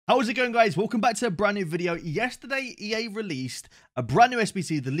How's it going, guys? Welcome back to a brand new video. Yesterday, EA released a brand new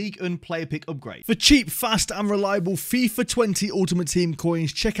SBC, the Ligue player pick upgrade. For cheap, fast, and reliable FIFA 20 Ultimate Team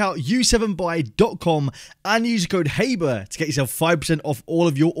coins, check out u7buy.com and use code HABER to get yourself 5% off all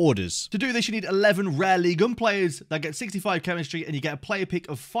of your orders. To do this, you need 11 rare Ligue players that get 65 chemistry, and you get a player pick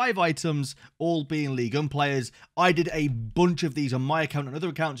of 5 items, all being Ligue players. I did a bunch of these on my account and other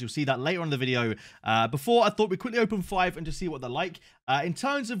accounts. You'll see that later on in the video. Before, I thought we'd quickly open 5 and just see what they're like. In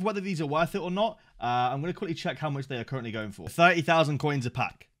terms of whether these are worth it or not, I'm going to quickly check how much they are currently going for. 30,000 coins a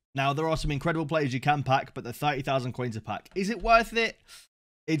pack. Now, there are some incredible players you can pack, but they're 30,000 coins a pack. Is it worth it?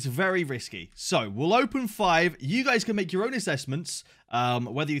 It's very risky. So, we'll open 5. You guys can make your own assessments,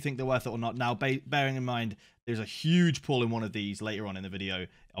 whether you think they're worth it or not. Now, bearing in mind, there's a huge pull in one of these later on in the video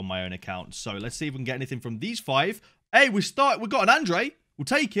on my own account. So, let's see if we can get anything from these 5. Hey, we've got an Andre. We'll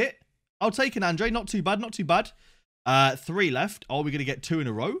take it. I'll take an Andre. Not too bad, not too bad. 3 left. Are we going to get 2 in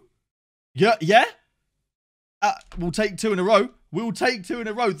a row? Yeah. We'll take 2 in a row. We'll take 2 in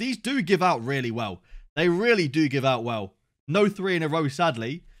a row. These do give out really well. They really do give out well. No 3 in a row,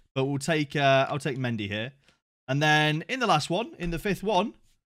 sadly. But we'll take, I'll take Mendy here. And then in the last one, in the 5th one,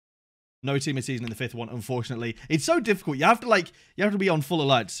 no team of season in the 5th one, unfortunately. It's so difficult. You have to be on full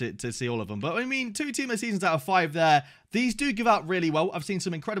alert to see all of them. But I mean, 2 team of seasons out of 5 there. These do give out really well. I've seen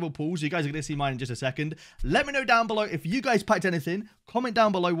some incredible pulls. You guys are going to see mine in just a second. Let me know down below if you guys packed anything. Comment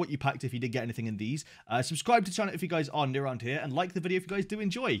down below what you packed if you did get anything in these. Subscribe to the channel if you guys are new around here. And like the video if you guys do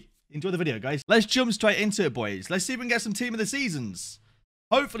enjoy. Enjoy the video, guys. Let's jump straight into it, boys. Let's see if we can get some team of the seasons.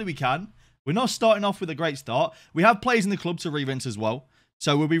 Hopefully we can. We're not starting off with a great start. We have players in the club to re-rinse as well.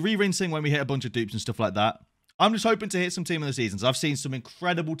 So we'll be re-rinsing when we hit a bunch of dupes and stuff like that. I'm just hoping to hit some team of the seasons. I've seen some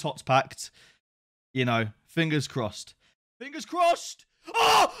incredible TOTS packed. You know, fingers crossed. Fingers crossed!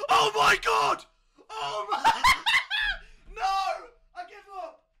 Oh my God! Oh my... No! I give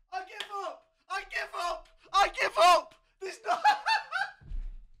up! I give up! I give up! I give up! There's no...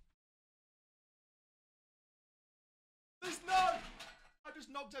 There's no... I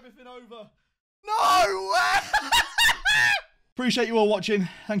just knocked everything over. No way! Appreciate you all watching.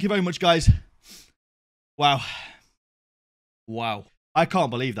 Thank you very much, guys. Wow. Wow. I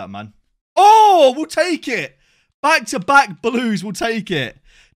can't believe that, man. Oh, we'll take it. Back-to-back blues, we'll take it.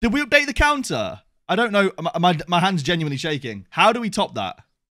 Did we update the counter? I don't know. My hand's genuinely shaking. How do we top that?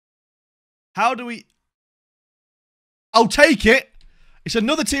 How do we... I'll take it. It's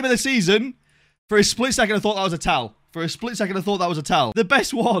another team of the season. For a split second, I thought that was a towel. For a split second, I thought that was a towel. The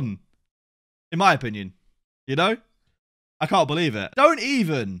best one. In my opinion. You know? I can't believe it. Don't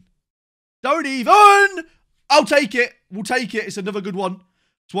even. I'll take it. We'll take it. It's another good one.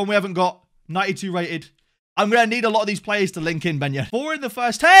 It's one we haven't got. 92 rated. I'm going to need a lot of these players to link in, Benya. 4 in the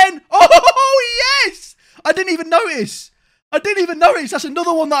first 10. Oh, yes. I didn't even notice. That's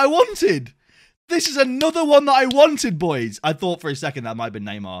another one that I wanted. This is another one that I wanted, boys. I thought for a second that might have been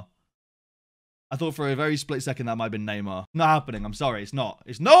Neymar. I thought for a very split second that might have been Neymar. Not happening. I'm sorry. It's not.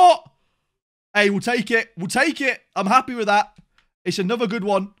 It's not. Hey, we'll take it. We'll take it. I'm happy with that. It's another good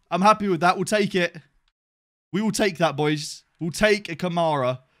one. I'm happy with that. We'll take it. We will take that, boys. We'll take a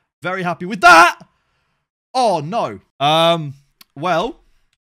Kamara. Very happy with that. Oh, no. Well,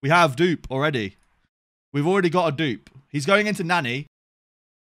 we have dupe already. We've already got a dupe. He's going into Nani.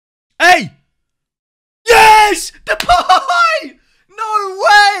 Hey! Yes! Depay! No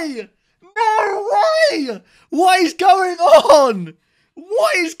way! No way! What is going on?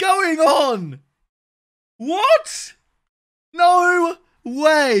 What is going on? What? No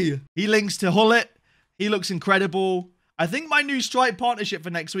way. He links to Hullet. He looks incredible. I think my new strike partnership for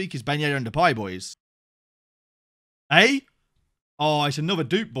next week is Ben Yedder and Depay, boys. Hey? Oh, it's another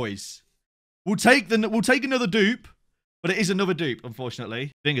dupe, boys. We'll take another dupe, but it is another dupe,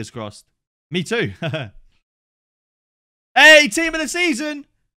 unfortunately. Fingers crossed. Me too. Hey, team of the season.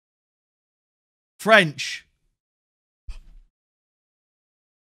 French.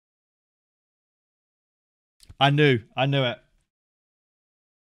 I knew it.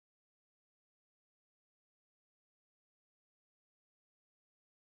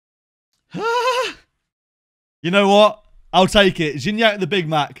 You know what? I'll take it. Gignac the Big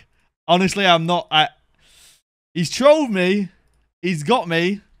Mac. Honestly, I'm not... He's trolled me. He's got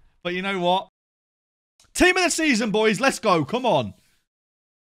me. But you know what? Team of the season, boys. Let's go. Come on.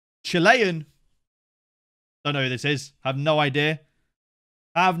 Chilean. Don't know who this is. Have no idea.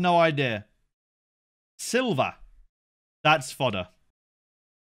 Silva. That's fodder.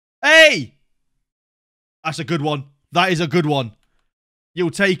 Hey! That's a good one. That is a good one. You'll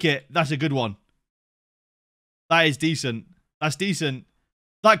take it. That's a good one. That is decent. That's decent.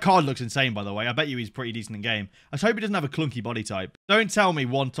 That card looks insane, by the way. I bet you he's pretty decent in game. I just hope he doesn't have a clunky body type. Don't tell me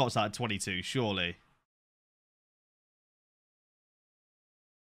 1 TOTS out of 22, surely.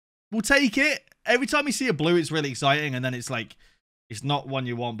 We'll take it. Every time we see a blue, it's really exciting, and then it's like, it's not one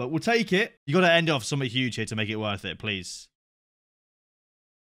you want, but we'll take it. You got to end off something huge here to make it worth it, please.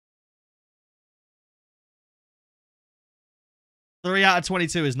 Three out of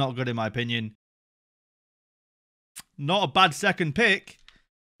 22 is not good in my opinion. Not a bad second pick.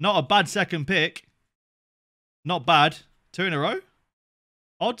 Not a bad second pick. Not bad. 2 in a row.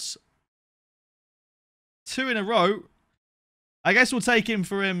 Odds. 2 in a row. I guess we'll take him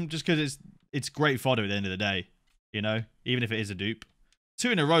for him just because it's great fodder at the end of the day. You know? Even if it is a dupe.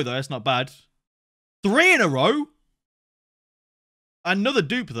 2 in a row though. That's not bad. 3 in a row. Another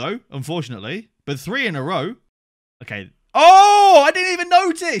dupe though, unfortunately. But 3 in a row. Okay. Oh! I didn't even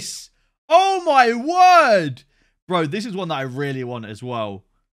notice! Oh my word! Bro, this is one that I really want as well.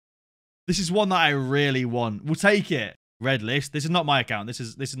 This is one that I really want. We'll take it. Red list. This is not my account. This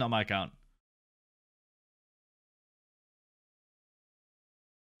is not my account.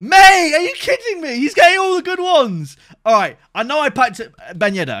 Mate, are you kidding me? He's getting all the good ones. All right, I know I packed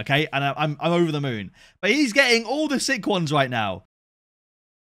Ben Yedder, okay, and I'm over the moon. But he's getting all the sick ones right now.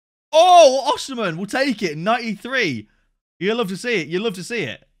 Oh, Osman, we'll take it. 93. You'll love to see it. You'll love to see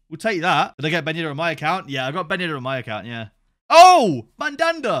it. We'll take that. Did I get Ben Yedder on my account? Yeah, I got Ben Yedder on my account, yeah. Oh,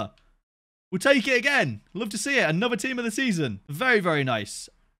 Mandanda. We'll take it again. Love to see it. Another team of the season. Very, very nice.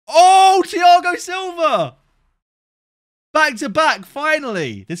 Oh, Thiago Silva. Back to back,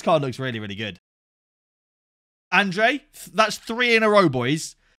 finally. This card looks really, really good. Andre, that's 3 in a row,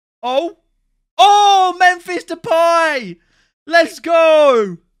 boys. Oh. Oh, Memphis Depay. Let's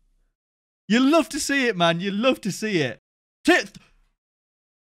go. You love to see it, man. You love to see it.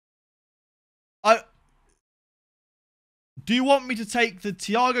 Do you want me to take the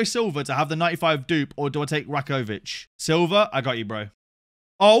Thiago Silva to have the 95 dupe, or do I take Rakovic? Silva, I got you, bro.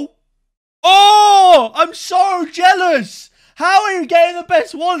 Oh. Oh! I'm so jealous! How are you getting the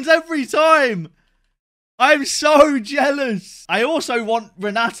best ones every time? I'm so jealous. I also want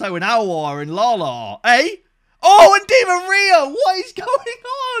Renato and Aouar and Lala. Eh? Oh, and Di Maria! What is going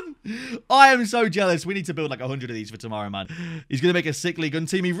on? I am so jealous. We need to build like 100 of these for tomorrow, man. He's going to make a sick Ligue 1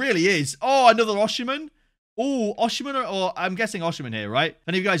 team. He really is. Oh, another Oshiman. Oh, Oshiman, or I'm guessing Oshiman here, right? If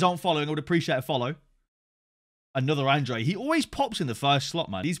any of you guys aren't following, I would appreciate a follow. Another Andre. He always pops in the first slot,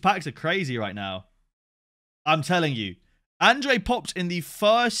 man. These packs are crazy right now. I'm telling you. Andre pops in the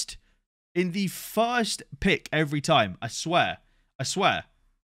first pick every time. I swear. I swear.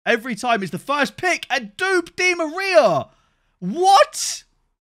 Every time it's the first pick. A dupe Di Maria. What?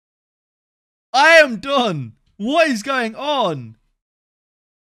 I am done. What is going on?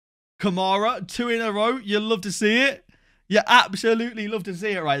 Kamara, 2 in a row. You love to see it. You absolutely love to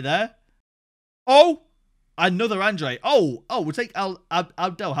see it right there. Oh. Another Andre. Oh, we'll take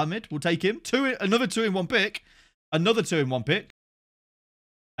Abdelhamid. We'll take him. Another 2 in 1 pick. Another 2 in 1 pick.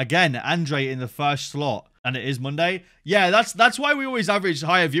 Again, Andre in the first slot. And it is Monday. Yeah, that's why we always average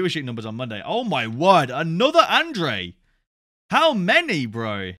higher viewership numbers on Monday. Oh my word. Another Andre. How many,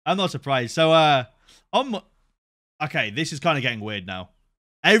 bro? I'm not surprised. So, okay, this is kind of getting weird now.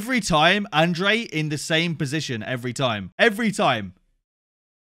 Every time, Andre in the same position every time. Every time.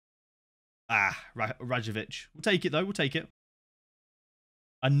 Ah, Rajovic. We'll take it, though. We'll take it.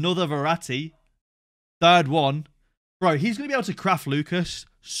 Another Verratti. Third one. Bro, he's going to be able to craft Lucas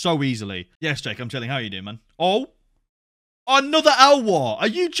so easily. Yes, Jake, I'm telling you. How are you doing, man? Oh. Another Aouar. Are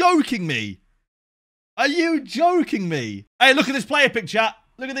you joking me? Are you joking me? Hey, look at this player pick, chat.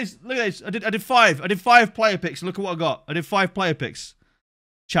 Look at this. Look at this. I did 5. I did 5 player picks. Look at what I got. I did 5 player picks.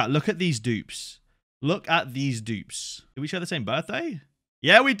 Chat, look at these dupes. Look at these dupes. Do we share the same birthday?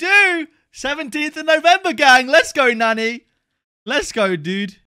 Yeah, we do. 17th of November, gang. Let's go, Nanny. Let's go,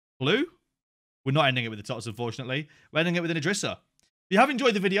 dude. Blue? We're not ending it with the TOTS, unfortunately. We're ending it with an Idrissa. If you have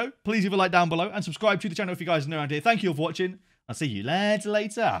enjoyed the video, please leave a like down below and subscribe to the channel if you guys are new around here. Thank you all for watching. I'll see you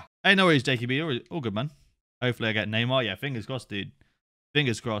later. Hey, no worries, JKB. All good, man. Hopefully I get Neymar. Yeah, fingers crossed, dude.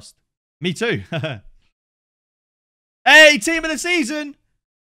 Fingers crossed. Me too. Hey, team of the season.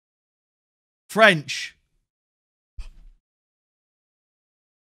 French.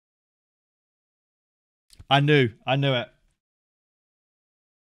 I knew it.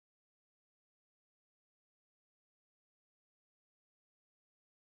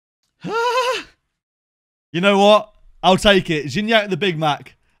 You know what? I'll take it. Gignac the Big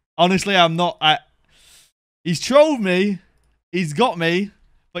Mac. Honestly, I'm not... He's trolled me. He's got me.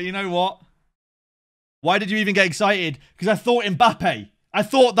 But you know what? Why did you even get excited? Because I thought Mbappe. I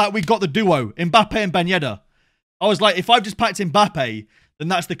thought that we got the duo. Mbappe and Ben Yedder. I was like, if I've just packed Mbappe, then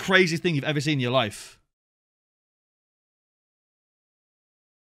that's the craziest thing you've ever seen in your life.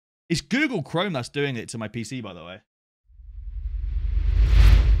 It's Google Chrome that's doing it to my PC, by the way.